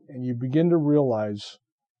get, and you begin to realize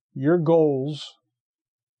your goals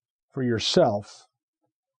for yourself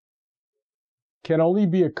can only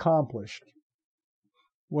be accomplished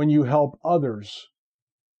when you help others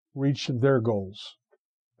reach their goals.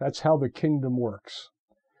 That's how the kingdom works.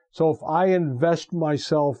 So if I invest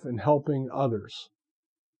myself in helping others,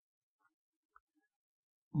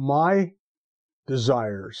 my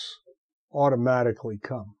desires automatically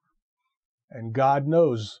come. And God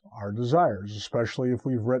knows our desires, especially if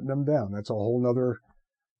we've written them down. That's a whole nother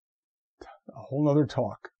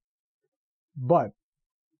talk. But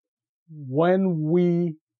when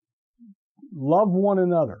we love one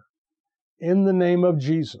another in the name of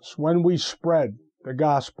Jesus, when we spread the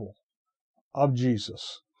gospel of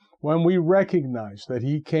Jesus, when we recognize that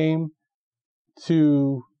He came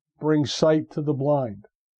to bring sight to the blind,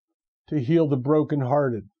 to heal the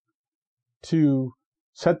brokenhearted, to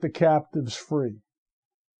set the captives free,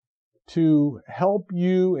 to help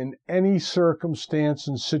you in any circumstance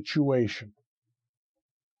and situation,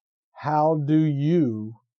 how do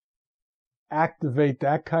you activate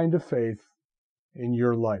that kind of faith in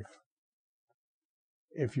your life?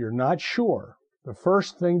 If you're not sure, the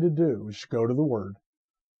first thing to do is go to the Word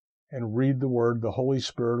and read the Word. The Holy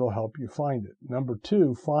Spirit will help you find it. Number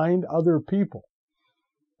two, find other people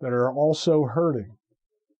that are also hurting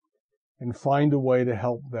and find a way to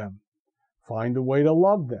help them. Find a way to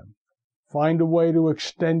love them. Find a way to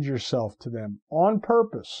extend yourself to them on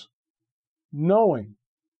purpose, knowing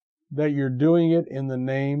that you're doing it in the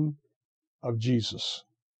name of Jesus.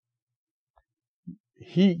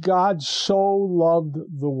 God so loved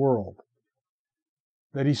the world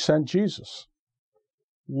that He sent Jesus.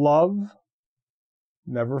 Love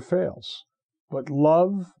never fails, but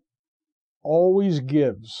love always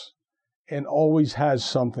gives and always has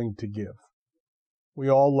something to give. We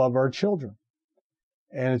all love our children,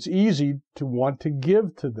 and it's easy to want to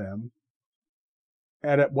give to them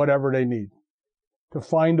at whatever they need, to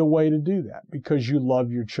find a way to do that because you love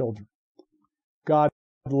your children. God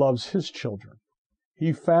loves His children.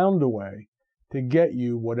 He found a way to get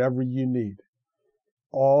you whatever you need.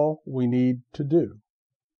 All we need to do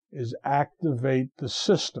is activate the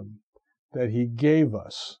system that He gave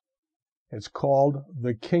us. It's called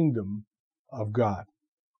the kingdom of God.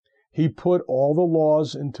 He put all the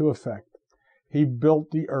laws into effect. He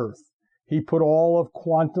built the earth. He put all of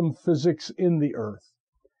quantum physics in the earth.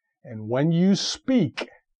 And when you speak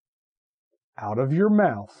out of your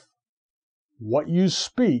mouth, what you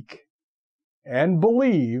speak and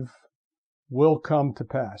believe will come to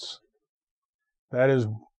pass. That is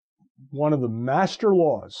one of the master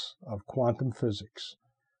laws of quantum physics.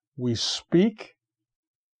 We speak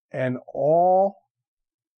and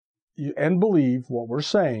believe what we're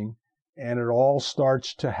saying, and it all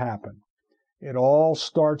starts to happen. It all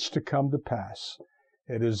starts to come to pass.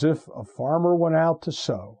 It is as if a farmer went out to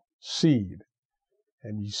sow seed,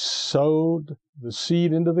 and he sowed the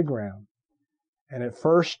seed into the ground. And at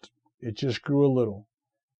first, it just grew a little,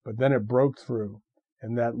 but then it broke through,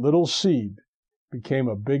 and that little seed became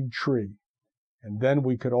a big tree. And then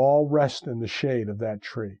we could all rest in the shade of that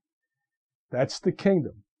tree. That's the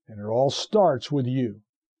kingdom, and it all starts with you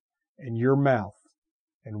and your mouth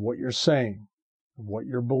and what you're saying and what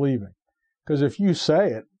you're believing. Because if you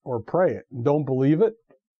say it or pray it and don't believe it,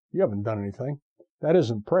 you haven't done anything. That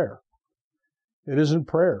isn't prayer. It isn't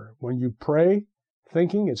prayer. When you pray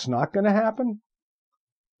thinking it's not going to happen,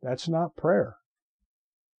 that's not prayer.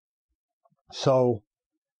 So,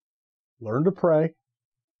 learn to pray,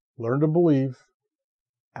 learn to believe,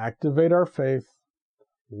 activate our faith,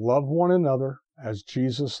 love one another as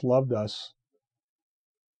Jesus loved us,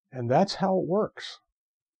 and that's how it works.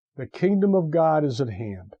 The kingdom of God is at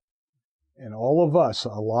hand, and all of us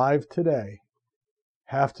alive today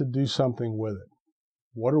have to do something with it.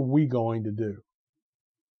 What are we going to do?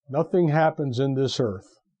 Nothing happens in this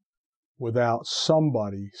earth without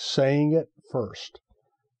somebody saying it first.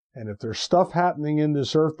 And if there's stuff happening in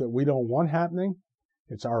this earth that we don't want happening,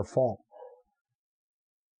 it's our fault.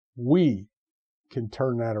 We can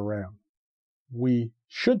turn that around. We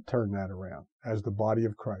should turn that around as the body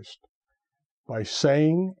of Christ by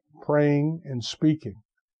saying, praying, and speaking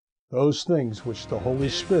those things which the Holy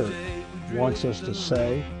Spirit wants us to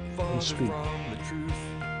say and speak.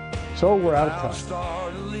 So we're out of time.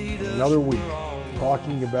 Another week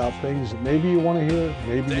talking about things that maybe you want to hear,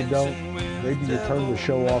 maybe you don't. Maybe you turn the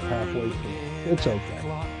show off halfway through. It's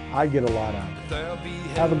okay. I get a lot out of it.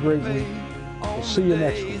 Have a great week. We'll see you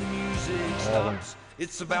next week.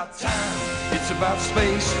 It's about time, it's about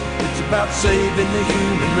space, it's about saving the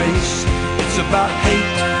human race. It's about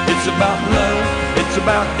hate, it's about love, it's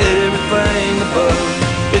about everything above.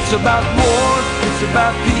 It's about war, it's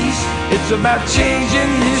about peace, it's about changing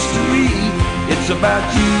history. It's about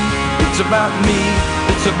you, it's about me,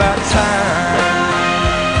 it's about time.